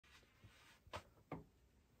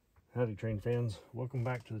Howdy train fans, welcome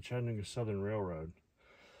back to the Chattanooga Southern Railroad.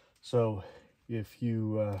 So if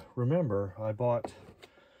you remember, I bought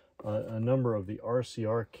a number of the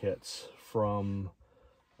RCR kits from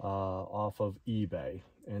off of eBay,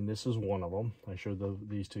 and this is one of them. I showed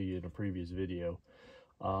these to you in a previous video,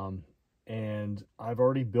 and I've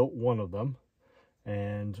already built one of them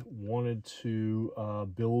and wanted to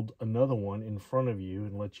build another one in front of you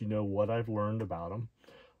and let you know what I've learned about them.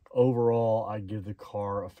 Overall, I give the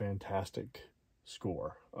car a fantastic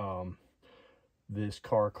score. This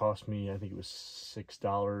car cost me, I think it was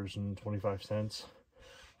 $6.25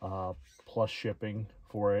 plus shipping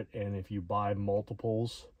for it. And if you buy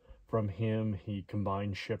multiples from him, he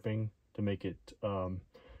combines shipping to make it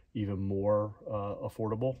even more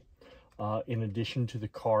affordable. In addition to the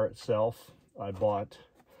car itself, I bought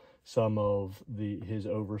some of his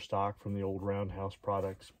overstock from the old Roundhouse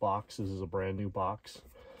Products box. This is a brand new box.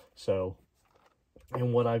 So,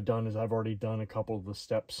 and what I've done is I've already done a couple of the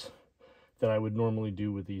steps that I would normally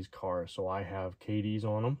do with these cars. So I have KDs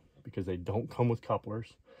on them because they don't come with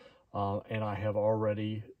couplers. And I have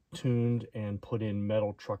already tuned and put in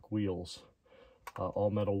metal truck wheels,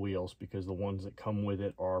 all metal wheels, because the ones that come with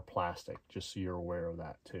it are plastic, just so you're aware of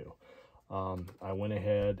that too. I went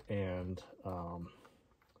ahead and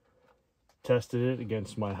tested it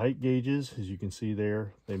against my height gauges. As you can see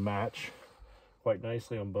there, they match quite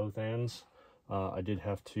nicely on both ends. I did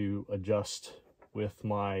have to adjust with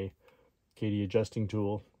my KD adjusting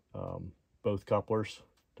tool, both couplers,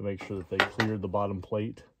 to make sure that they cleared the bottom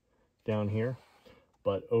plate down here.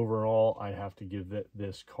 But overall, I have to give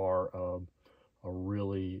this car a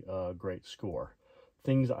really great score.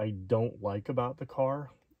 Things I don't like about the car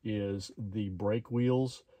is the brake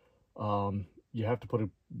wheels. You have to put a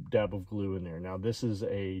dab of glue in there. Now this is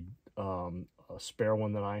a spare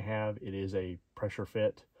one that I have. It is a pressure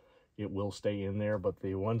fit. It will stay in there, but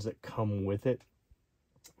the ones that come with it,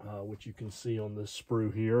 which you can see on this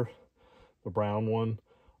sprue here, the brown one,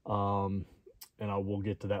 and I will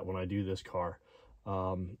get to that when I do this car.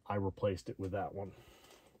 I replaced it with that one,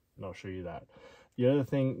 and I'll show you that. The other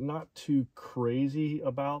thing, not too crazy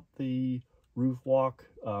about the roof walk.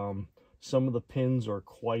 Some of the pins are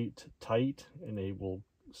quite tight, and they will,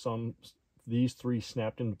 these three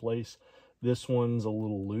snapped into place. This one's a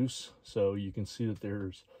little loose, so you can see that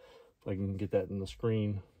there's, if I can get that in the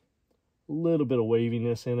screen, a little bit of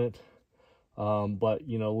waviness in it. But,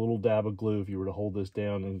 you know, a little dab of glue, if you were to hold this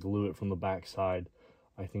down and glue it from the back side,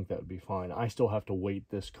 I think that would be fine. I still have to weight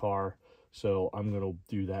this car, so I'm going to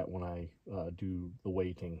do that when I do the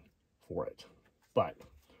weighting for it. But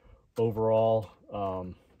overall,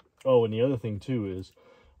 oh, and the other thing too is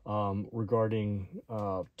regarding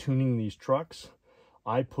tuning these trucks,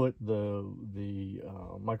 I put the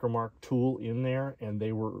Micromark tool in there, and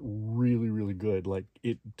they were really good. Like,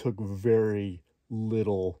 it took very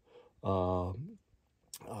little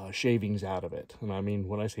shavings out of it. And I mean,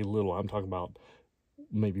 when I say little, I'm talking about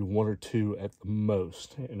maybe 1 or 2 at the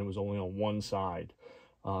most, and it was only on one side.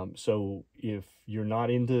 So if you're not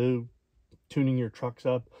into tuning your trucks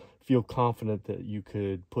up, feel confident that you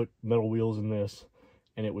could put metal wheels in this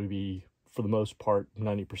and it would be, for the most part,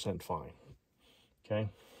 90% fine. Okay,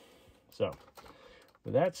 so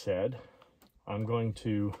with that said, I'm going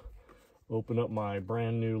to open up my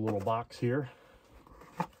brand new little box here,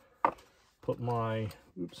 put my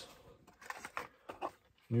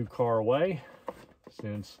new car away,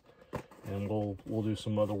 and we'll do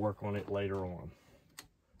some other work on it later on.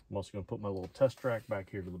 I'm also going to put my little test track back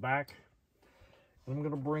here to the back, and I'm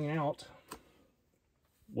going to bring out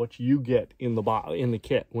what you get in the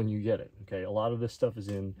kit when you get it. Okay, a lot of this stuff is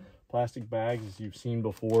in plastic bags, as you've seen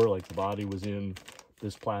before. Like, the body was in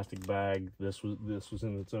this plastic bag, this was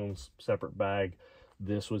in its own separate bag,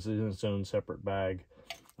 this was in its own separate bag.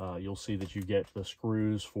 You'll see that you get the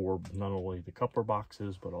screws for not only the coupler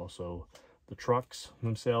boxes but also the trucks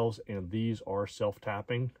themselves, and these are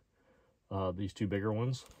self-tapping, these 2 bigger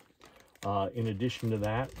ones. In addition to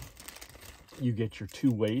that, you get your 2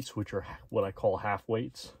 weights, which are what I call half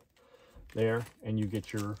weights there, and you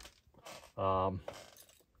get your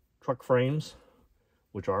truck frames,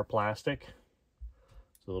 which are plastic.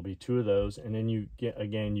 So there'll be 2 of those, and then you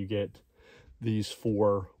get these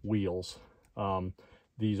 4 wheels.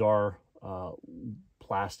 These are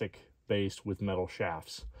plastic based with metal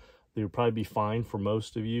shafts. They would probably be fine for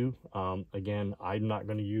most of you. Again, I'm not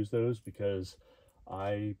going to use those because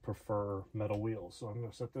I prefer metal wheels. So I'm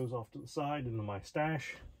going to set those off to the side into my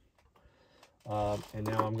stash. And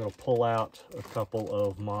now I'm going to pull out a couple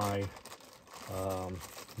of my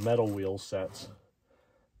metal wheel sets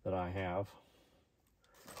that I have.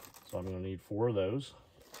 So I'm going to need 4 of those.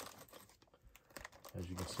 as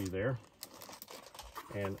you can see there.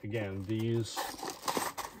 And again, these,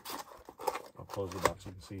 I'll close the box so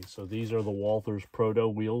you can see. So these are the Walthers Proto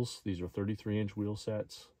wheels. These are 33-inch wheel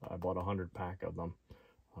sets. I bought a 100-pack of them.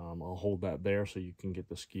 I'll hold that there so you can get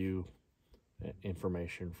the SKU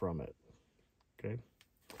information from it. Okay.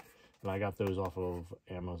 And I got those off of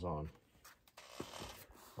Amazon.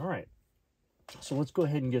 All right. So let's go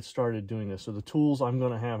ahead and get started doing this. So the tools I'm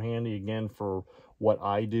going to have handy again for what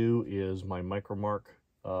I do is my Micromark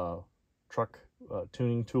truck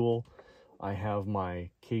tuning tool. I have my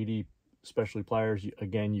KD specialty pliers.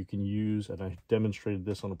 Again, you can use, and I demonstrated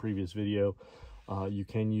this on a previous video, you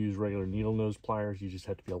can use regular needle nose pliers. You just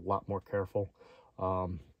have to be a lot more careful.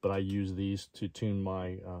 But I use these to tune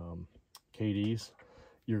my KDs.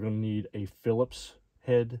 You're going to need a Phillips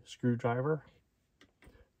head screwdriver.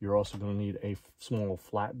 You're also going to need a small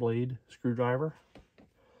flat blade screwdriver.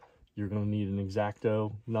 You're going to need an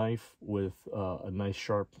X-Acto knife with a nice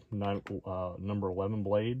sharp number 11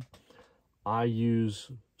 blade. I use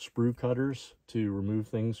sprue cutters to remove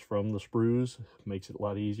things from the sprues. Makes it a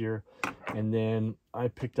lot easier. And then I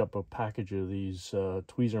picked up a package of these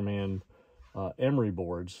Tweezerman emery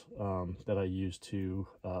boards that I use to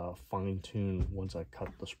fine tune once I cut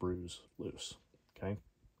the sprues loose. Okay.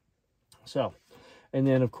 So, and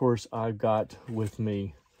then of course I've got with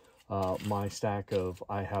me my stack of,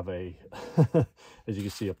 I have a, as you can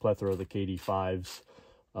see, a plethora of the KD5s,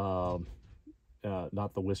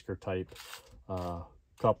 not the whisker type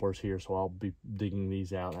couplers here, so I'll be digging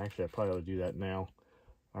these out. Actually, I probably ought to do that now.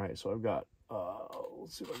 All right, so I've got,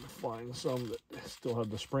 let's see if I can find some that still have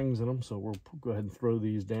the springs in them, so we'll go ahead and throw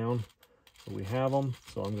these down. So we have them,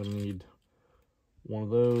 so I'm going to need one of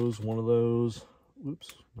those,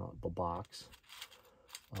 oops, not the box.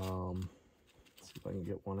 See if I can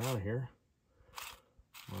get one out of here.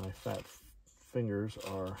 My fat fingers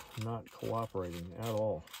are not cooperating at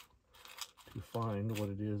all to find what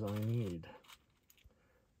it is I need.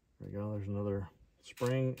 There we go, there's another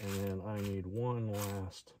spring, and then I need one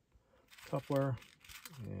last coupler,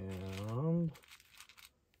 and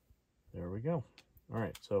there we go. All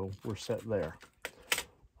right, so we're set there.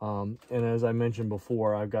 And as I mentioned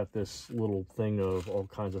before, I've got this little thing of all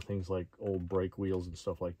kinds of things like old brake wheels and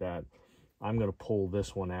stuff like that. I'm going to pull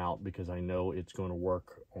this one out because I know it's going to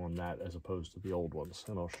work on that as opposed to the old ones.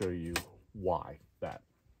 And I'll show you why that.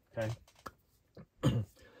 Okay.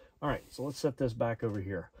 All right, so let's set this back over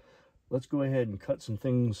here. Let's go ahead and cut some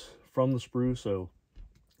things from the sprue. So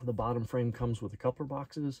the bottom frame comes with the coupler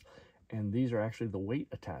boxes, and these are actually the weight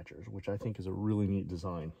attachers, which I think is a really neat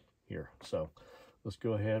design here. So let's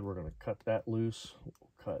go ahead. We're going to cut that loose.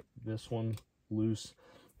 We'll cut this one loose.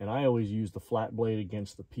 And I always use the flat blade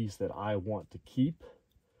against the piece that I want to keep,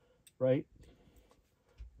 right?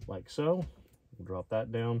 Like so. We'll drop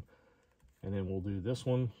that down. And then we'll do this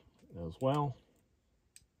one as well.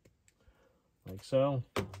 Like so.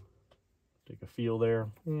 Take a feel there.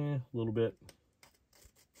 A little bit.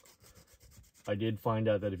 I did find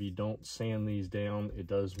out that if you don't sand these down, it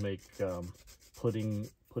does make putting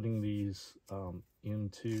these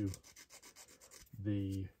into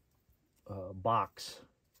the box,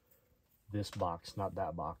 this box, not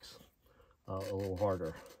that box, a little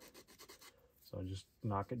harder. So I just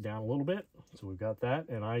knock it down a little bit. So we've got that,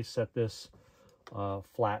 and I set this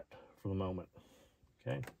flat for the moment.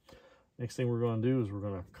 Okay. Next thing we're going to do is we're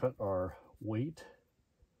going to cut our weight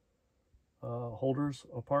holders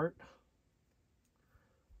apart.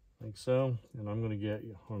 Like so. And I'm going to get,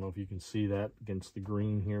 I don't know if you can see that against the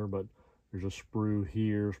green here, but there's a sprue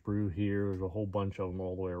here, there's a whole bunch of them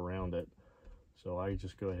all the way around it. So I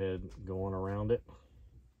just go ahead and go on around it.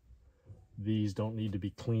 These don't need to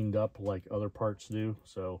be cleaned up like other parts do,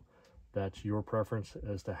 so that's your preference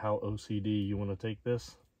as to how OCD you want to take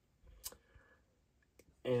this.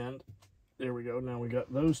 And there we go, now we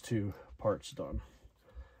got those two parts done.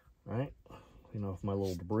 All right, clean off my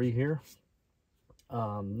little debris here.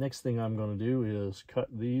 Next thing I'm going to do is cut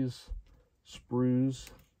these sprues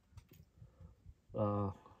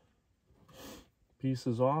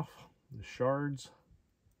pieces off, the shards,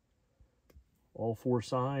 all four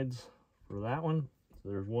sides for that one. So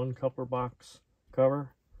there's one coupler box cover.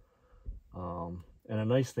 And a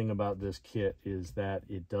nice thing about this kit is that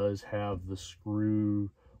it does have the screw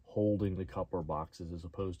holding the coupler boxes as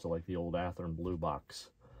opposed to like the old Athearn blue box.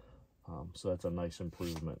 So that's a nice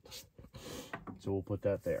improvement. So we'll put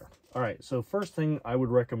that there. All right, so first thing I would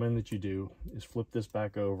recommend that you do is flip this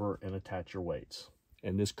back over and attach your weights.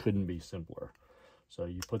 And this couldn't be simpler. So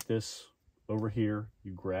you put this over here,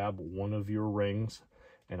 you grab one of your rings,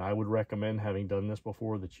 and I would recommend, having done this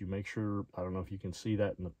before, that you make sure, I don't know if you can see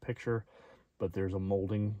that in the picture, but there's a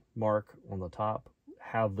molding mark on the top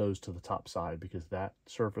have those to the top side, because that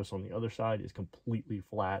surface on the other side is completely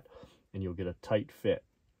flat and you'll get a tight fit.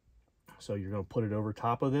 So you're going to put it over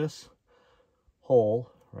top of this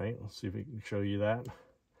hole, right? Let's see if we can show you that.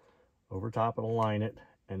 Over top and align it,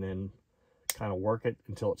 and then kind of work it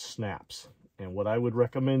until it snaps. And what I would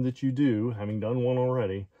recommend that you do, having done one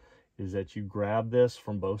already, is that you grab this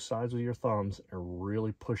from both sides with your thumbs and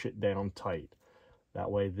really push it down tight.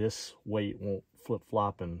 That way this weight won't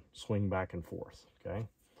flip-flop and swing back and forth, okay?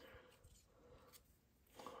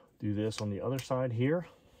 Do this on the other side here.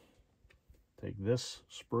 Take this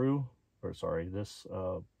sprue, or sorry, this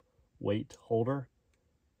weight holder,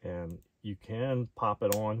 and you can pop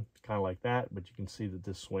it on kind of like that, but you can see that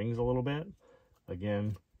this swings a little bit.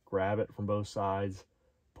 Again, grab it from both sides,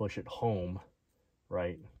 push it home,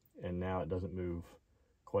 right? And now it doesn't move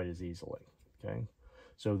quite as easily, okay?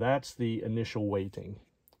 So that's the initial weighting,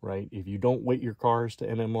 right? If you don't weight your cars to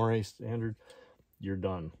NMRA standard, you're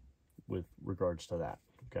done with regards to that,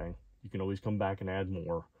 okay? You can always come back and add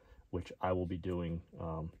more, which I will be doing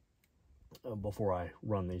before I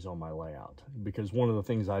run these on my layout. Because one of the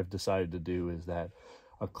things I've decided to do is that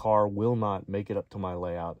a car will not make it up to my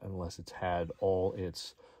layout unless it's had all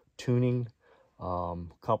its tuning,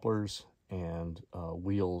 couplers, and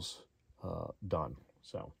wheels done.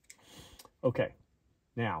 So, okay.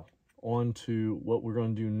 Now, on to what we're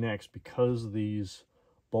going to do next. Because these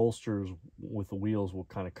bolsters with the wheels will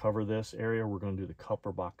kind of cover this area, we're going to do the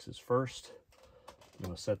coupler boxes first. I'm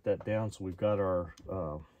going to set that down. So we've got our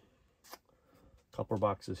coupler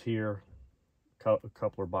boxes here,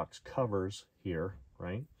 coupler box covers here,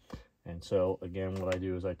 right? And so, again, what I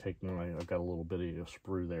do is I take I've got a little bit of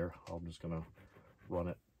sprue there. I'm just going to run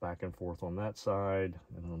it back and forth on that side,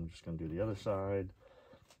 and then I'm just going to do the other side.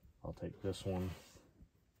 I'll take this one,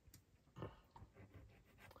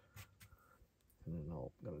 and then I'm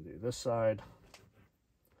going to do this side,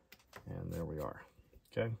 and there we are,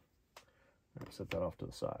 okay? All right, set that off to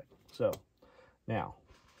the side. So, now,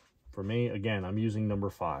 for me, again, I'm using number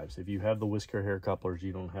 5s. If you have the whisker hair couplers,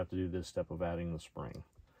 you don't have to do this step of adding the spring.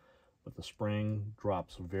 But the spring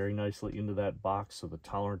drops very nicely into that box, so the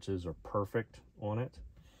tolerances are perfect on it.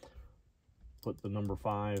 Put the number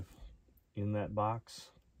 5 in that box,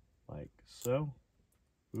 like so.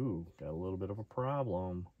 Ooh, got a little bit of a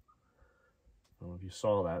problem. I don't know if you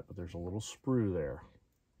saw that, but there's a little sprue there.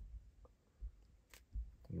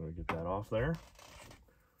 I'm going to get that off there.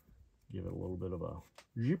 Give it a little bit of a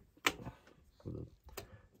zip,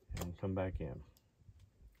 and come back in.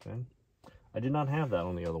 Okay. I did not have that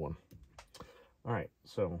on the other one. All right,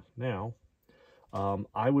 so now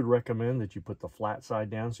I would recommend that you put the flat side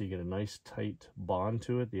down so you get a nice tight bond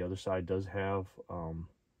to it. The other side does have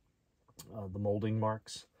the molding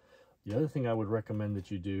marks. The other thing I would recommend that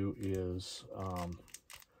you do is, let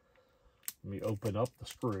me open up the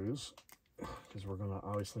screws, because we're going to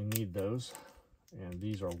obviously need those. And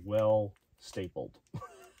these are well stapled.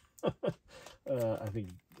 I think,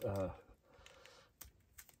 wow.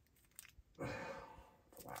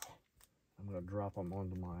 I'm going to drop them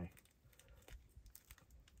onto my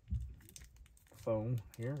phone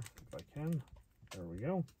here, if I can. There we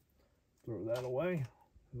go. Throw that away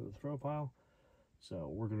into the throw pile. So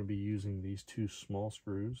we're going to be using these 2 small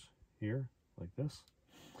screws here, like this.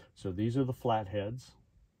 So these are the flat heads,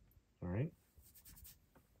 all right?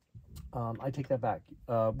 I take that back.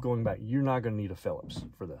 Going back, you're not going to need a Phillips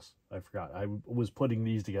for this. I forgot. I was putting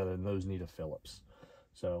these together, and those need a Phillips.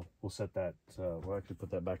 So we'll set that, we'll actually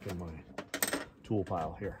put that back in my tool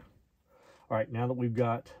pile here. All right, now that we've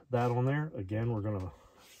got that on there, again, we're going to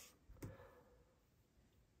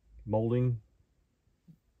molding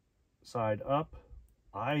side up.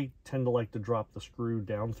 I tend to like to drop the screw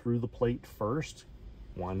down through the plate first.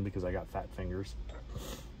 One, because I got fat fingers.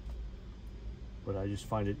 But I just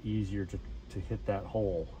find it easier to hit that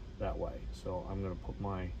hole that way. So I'm going to put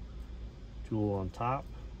my tool on top,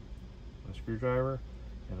 my screwdriver,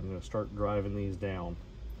 and I'm going to start driving these down.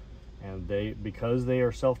 And because they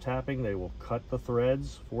are self-tapping, they will cut the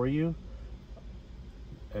threads for you.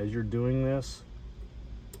 As you're doing this,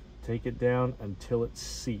 take it down until it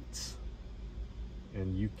seats.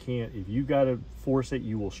 And you can't, if you got to force it,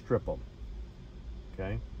 you will strip them.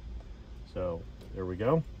 Okay? So there we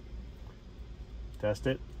go. Test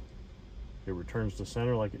it. It returns to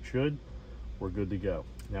center like it should. We're good to go.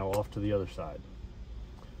 Now off to the other side.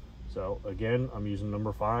 So again, I'm using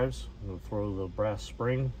number 5s. I'm going to throw the brass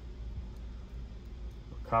spring,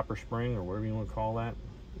 or copper spring, or whatever you want to call that,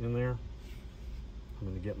 in there. I'm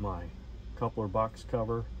going to get my coupler box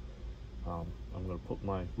cover. I'm going to put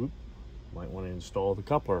my, might want to install the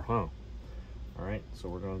coupler, huh? All right, so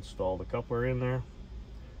we're going to install the coupler in there.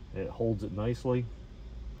 It holds it nicely.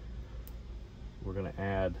 We're going to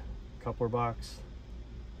add coupler box,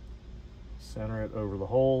 center it over the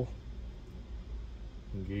hole,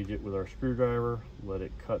 engage it with our screwdriver, let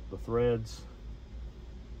it cut the threads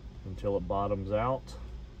until it bottoms out.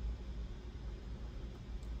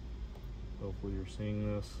 Hopefully you're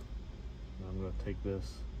seeing this. I'm going to take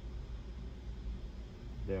this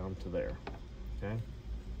down to there. Okay,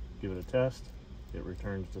 give it a test. It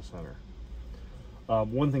returns to center.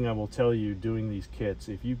 One thing I will tell you doing these kits,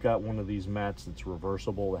 if you've got one of these mats that's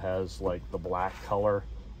reversible that has like the black color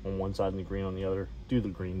on one side and the green on the other, do the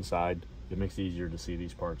green side. It makes it easier to see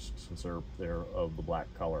these parts since they're of the black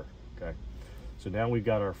color. Okay, so now we've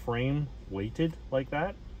got our frame weighted like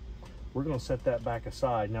that. We're going to set that back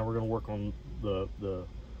aside. Now we're going to work on the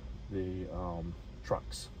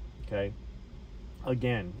trucks. Okay,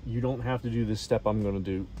 again, you don't have to do this step I'm going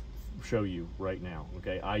to show you right now.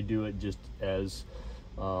 Okay, I do it just as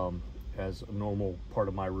a normal part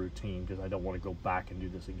of my routine because I don't want to go back and do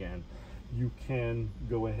this again. You can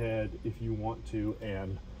go ahead if you want to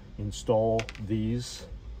and install these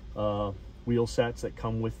wheel sets that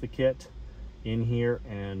come with the kit in here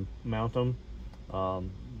and mount them.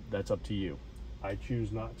 That's up to you. I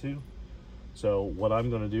choose not to. So what I'm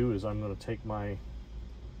going to do is I'm going to take my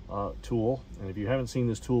tool, and if you haven't seen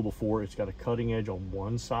this tool before, it's got a cutting edge on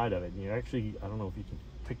one side of it, and you actually, I don't know if you can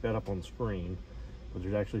pick that up on the screen, but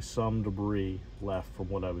there's actually some debris left from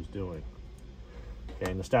what I was doing.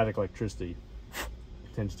 Okay, and the static electricity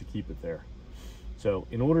tends to keep it there. So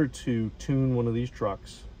in order to tune one of these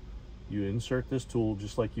trucks, you insert this tool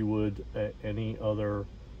just like you would any other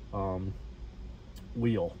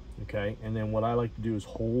wheel. Okay, and then what I like to do is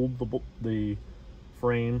hold the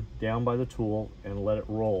frame down by the tool and let it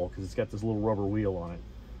roll because it's got this little rubber wheel on it.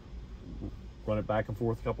 Run it back and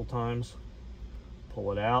forth a couple times,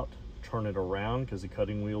 pull it out, turn it around because the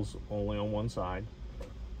cutting wheel's only on one side.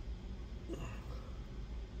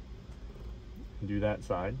 Do that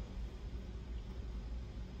side,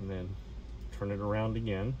 and then turn it around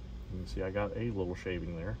again. You can see I got a little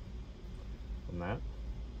shaving there from that.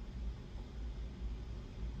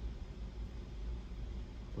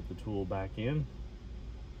 Put the tool back in.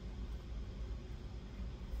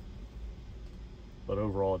 But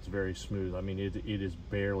overall it's very smooth. I mean, it is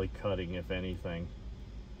barely cutting, if anything,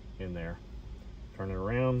 in there. Turn it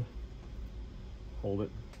around, hold it,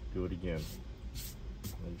 do it again.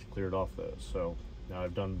 I just cleared off those. So now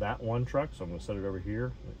I've done that one truck, so I'm going to set it over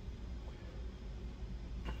here.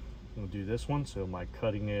 I'm going to do this one, so my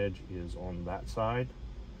cutting edge is on that side.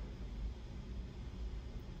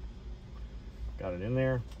 Got it in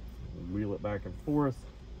there, wheel it back and forth,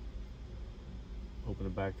 open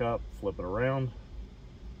it back up, flip it around,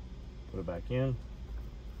 put it back in,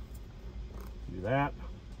 do that.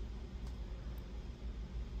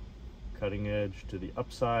 Cutting edge to the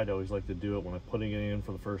upside. I always like to do it when I'm putting it in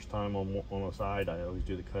for the first time on a side. I always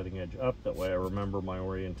do the cutting edge up. That way I remember my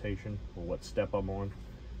orientation or what step I'm on,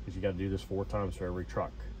 because you got to do this 4 times for every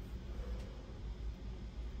truck.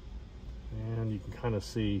 And you can kind of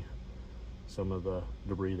see some of the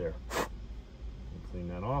debris there. Clean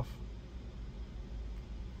that off.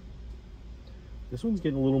 This one's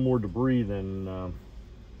getting a little more debris than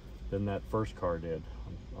that first car did.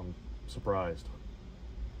 I'm surprised.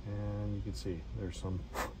 And you can see there's some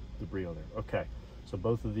debris on there. Okay, so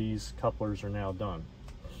both of these couplers are now done.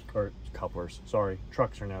 Or couplers, sorry,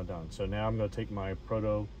 trucks are now done. So now I'm going to take my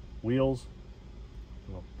proto wheels,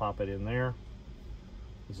 I'm going to pop it in there.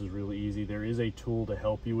 This is really easy. There is a tool to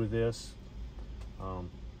help you with this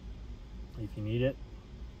if you need it.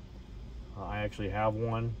 I actually have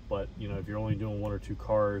one, but you know, if you're only doing 1 or 2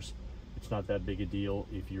 cars, it's not that big a deal.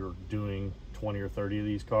 If you're doing 20 or 30 of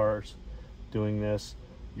these cars doing this,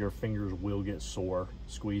 your fingers will get sore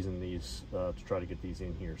squeezing these to try to get these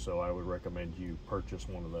in here. So I would recommend you purchase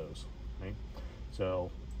one of those. Okay? So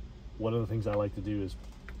one of the things I like to do is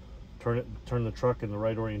turn the truck in the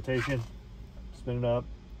right orientation, spin it up,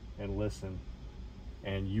 and listen.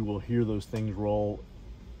 And you will hear those things roll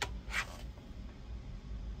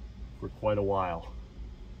for quite a while.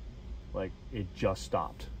 Like it just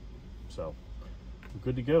stopped. So we're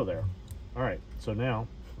good to go there. All right, so now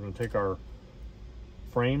we're going to take our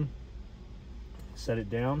frame, set it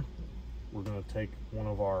down. We're going to take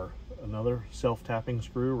another self-tapping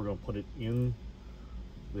screw. We're going to put it in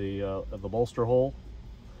the bolster hole.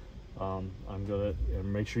 I'm going to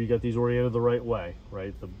make sure you got these oriented the right way,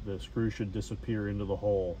 right? The screw should disappear into the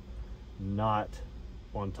hole, not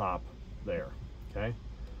on top there, okay?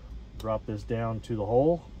 Drop this down to the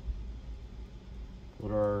hole.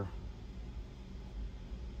 Put our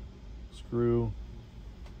screw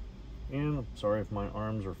in. I'm sorry if my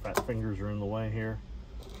arms or fat fingers are in the way here.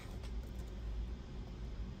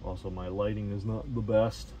 Also, my lighting is not the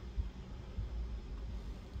best.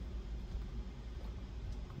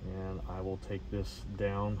 And I will take this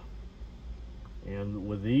down. And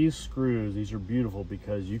with these screws, these are beautiful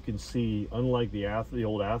because you can see, unlike the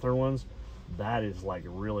old Athearn ones, that is like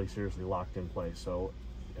really seriously locked in place. So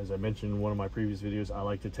as I mentioned in one of my previous videos, I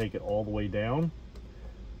like to take it all the way down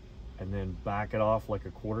and then back it off like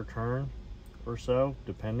a quarter turn or so,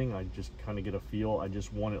 depending. I just kind of get a feel. I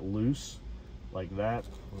just want it loose like that.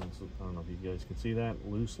 I don't know if you guys can see that,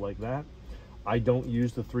 loose like that. I don't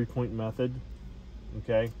use the 3-point method,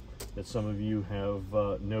 okay, that some of you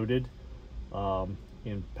have noted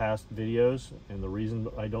in past videos, and the reason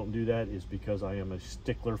I don't do that is because I am a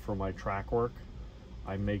stickler for my track work.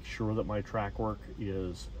 I make sure that my track work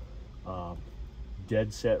is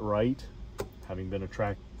dead set right, having been a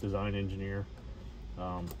track design engineer.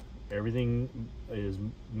 Everything is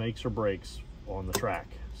makes or breaks on the track.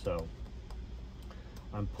 So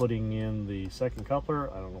I'm putting in the second coupler.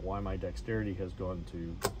 I don't know why my dexterity has gone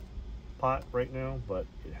to pot right now, but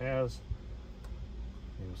it has.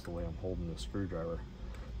 Here's the way I'm holding the screwdriver.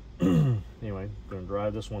 Anyway, I'm going to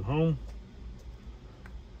drive this one home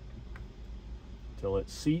until it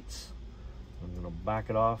seats. I'm going to back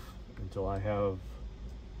it off until I have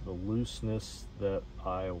the looseness that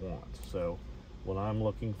I want. So what I'm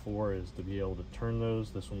looking for is to be able to turn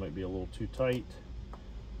those. This one might be a little too tight.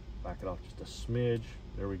 Back it off just a smidge.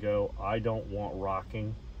 There we go. I don't want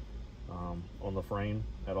rocking on the frame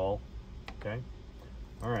at all. Okay.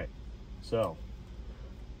 All right. So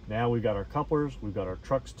now we've got our couplers, we've got our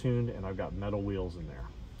trucks tuned, and I've got metal wheels in there.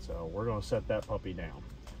 So we're going to set that puppy down.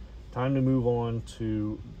 Time to move on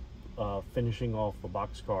to finishing off the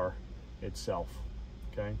boxcar itself.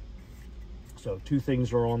 Okay. So two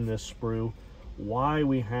things are on this sprue. Why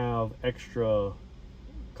we have extra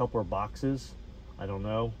coupler boxes, I don't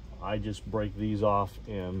know. I just break these off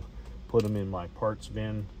and put them in my parts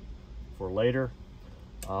bin for later.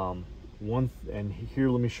 And here,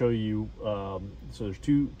 let me show you. So there's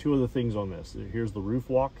two other things on this. Here's the roof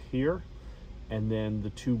walk here, and then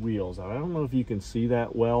the two wheels. I don't know if you can see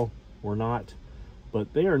that well or not,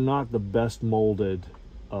 but they are not the best molded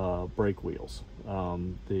brake wheels.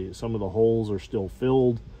 Some of the holes are still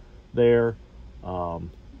filled there,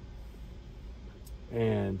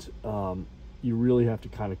 you really have to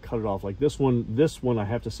kind of cut it off. Like this one I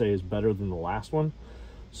have to say is better than the last one.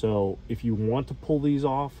 So if you want to pull these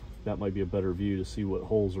off, that might be a better view to see what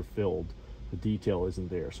holes are filled. The detail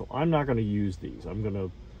isn't there. So I'm not going to use these. I'm going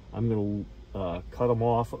to cut them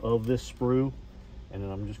off of this sprue, and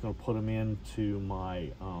then I'm just going to put them into my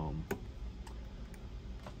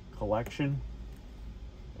collection.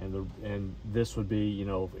 And this would be, you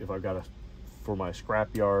know, if I've got for my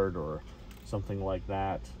scrap yard or something like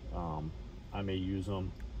that, I may use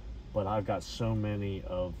them. But I've got so many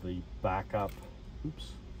of the backup,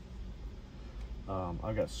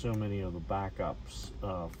 I've got so many of the backups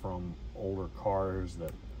from older cars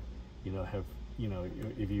that, you know, have, you know,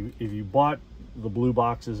 if you bought the blue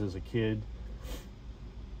boxes as a kid,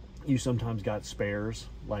 you sometimes got spares.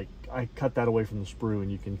 Like I cut that away from the sprue,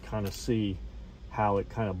 and you can kind of see how it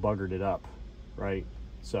kind of buggered it up, right?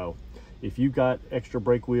 So if you've got extra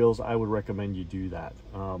brake wheels, I would recommend you do that.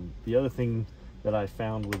 The other thing that I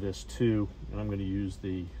found with this too, and I'm going to use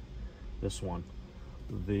this one,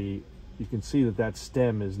 you can see that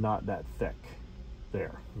stem is not that thick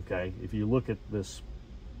there. Okay, if you look at this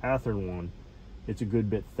Athearn one, it's a good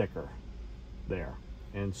bit thicker there.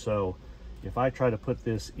 And so if I try to put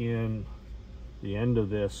this in the end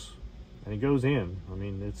of this, and it goes in, I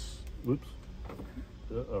mean, it's, whoops,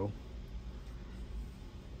 uh-oh,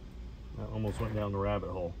 that almost went down the rabbit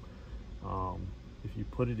hole. If you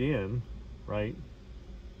put it in, right,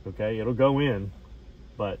 okay, it'll go in,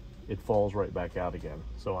 but it falls right back out again.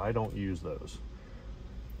 So I don't use those.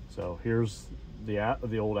 So here's the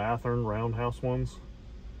old Athearn roundhouse ones.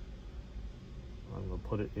 I'm gonna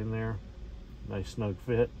put it in there, nice snug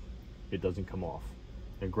fit. It doesn't come off.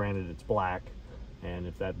 And granted, it's black, and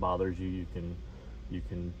if that bothers you, you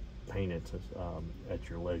can paint it at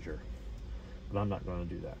your leisure. But I'm not going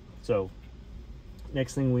to do that. So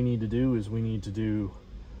next thing we need to do is we need to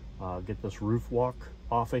get this roof walk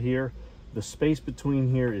off of here. The space between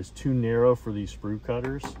here is too narrow for these sprue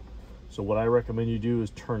cutters. So what I recommend you do is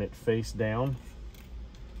turn it face down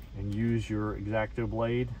and use your X-Acto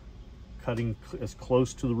blade, cutting as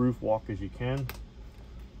close to the roof walk as you can,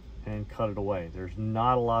 and cut it away. There's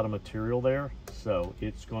not a lot of material there, so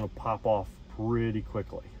it's going to pop off pretty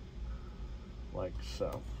quickly, like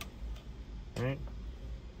so. All right,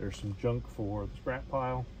 there's some junk for the scrap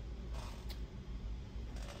pile.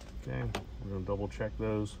 Okay, we're going to double check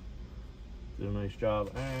those. did a nice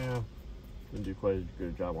job. Didn't do quite as good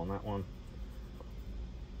a job on that one.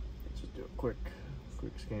 Let's just do a quick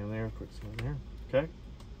scan there, quick scan there. Okay.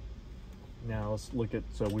 Now let's look at,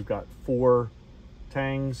 so we've got 4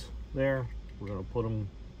 tangs there. We're gonna put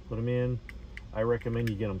them in. I recommend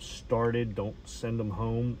you get them started. Don't send them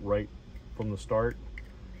home right from the start.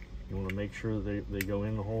 You want to make sure they go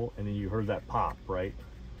in the hole, and then you heard that pop, right?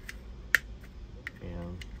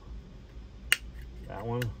 And that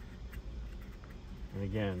one. And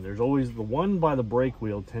again, there's always the one by the brake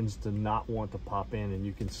wheel tends to not want to pop in, and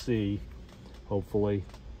you can see, hopefully,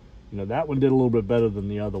 you know, that one did a little bit better than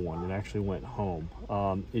the other one. It actually went home.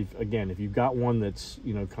 If you've got one that's,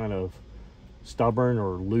 you know, kind of stubborn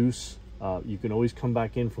or loose, you can always come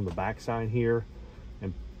back in from the back side here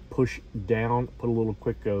and push down, put a little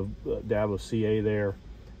quick dab of CA there,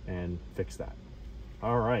 and fix that.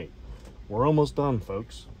 All right, we're almost done,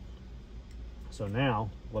 folks. So now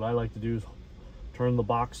what I like to do is turn the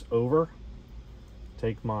box over,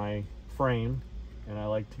 take my frame, and I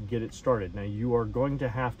like to get it started. Now you are going to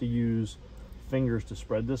have to use fingers to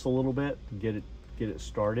spread this a little bit to get it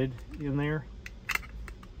started in there.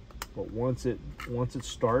 But once it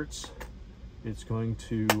starts, it's going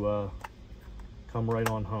to come right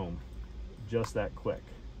on home, just that quick.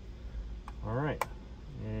 All right,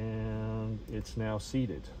 and it's now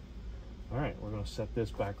seated. All right, we're going to set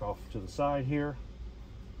this back off to the side here.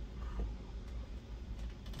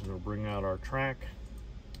 We're going to bring out our track,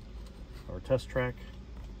 our test track,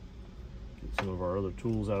 get some of our other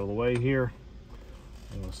tools out of the way here.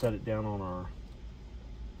 I'm going to set it down on our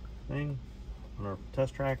thing, on our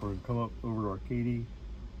test track. We're going to come up over to our KD,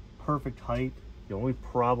 perfect height. The only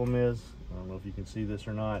problem is, I don't know if you can see this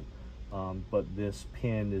or not, but this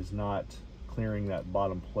pin is not clearing that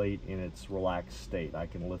bottom plate in its relaxed state. I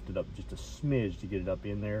can lift it up just a smidge to get it up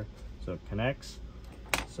in there so it connects.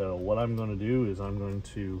 So what I'm going to do is I'm going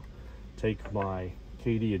to take my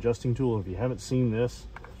KD adjusting tool. If you haven't seen this,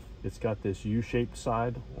 it's got this U-shaped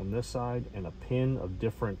side on this side and a pin of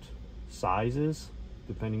different sizes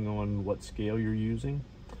depending on what scale you're using.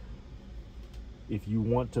 If you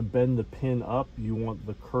want to bend the pin up, you want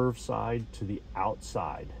the curved side to the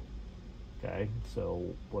outside. Okay,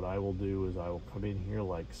 so what I will do is I will come in here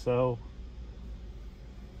like so,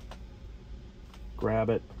 grab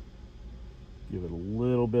it, give it a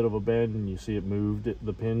little bit of a bend, and you see it moved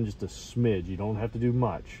the pin just a smidge. You don't have to do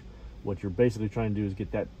much. What you're basically trying to do is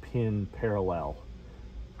get that pin parallel.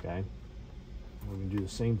 Okay, we're going to do the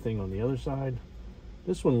same thing on the other side.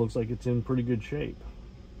 This one looks like it's in pretty good shape,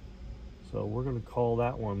 so we're going to call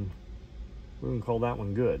that one. We're going to call that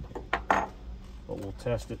one good, but we'll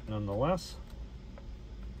test it nonetheless.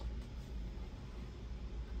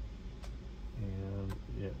 And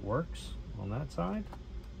it works on that side.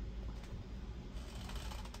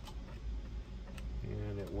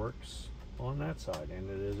 And it works on that side, and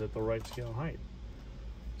it is at the right scale height.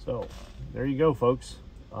 So there you go, folks.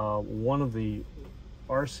 One of the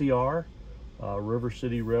RCR River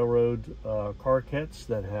City Railroad car kits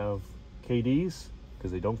that have KDs,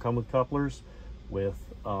 because they don't come with couplers, with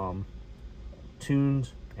tuned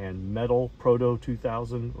and metal Proto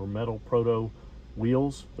 2000 or metal Proto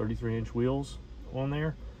wheels, 33-inch wheels on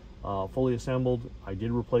there, fully assembled. I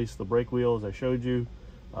did replace the brake wheel, as I showed you,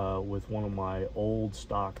 with one of my old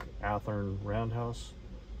stock Athearn Roundhouse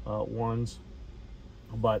ones.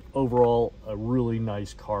 But overall, a really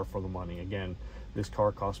nice car for the money. Again, this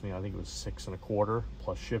car cost me, I think it was $6.25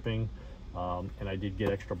 plus shipping, and I did get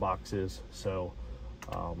extra boxes. So,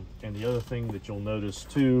 and the other thing that you'll notice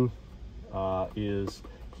too is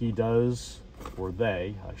he does, or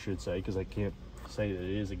they, I should say, because I can't say that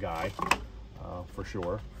it is a guy for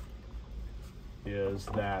sure, is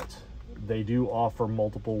that they do offer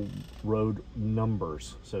multiple road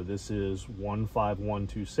numbers. So this is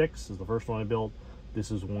 15126 is the first one I built.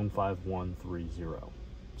 This is 15130.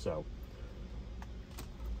 So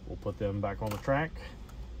we'll put them back on the track.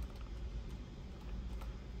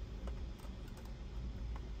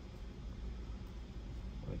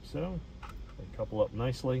 Like so. They couple up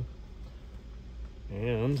nicely.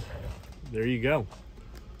 And there you go.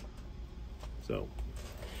 So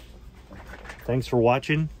thanks for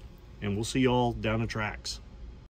watching, and we'll see you all down the tracks.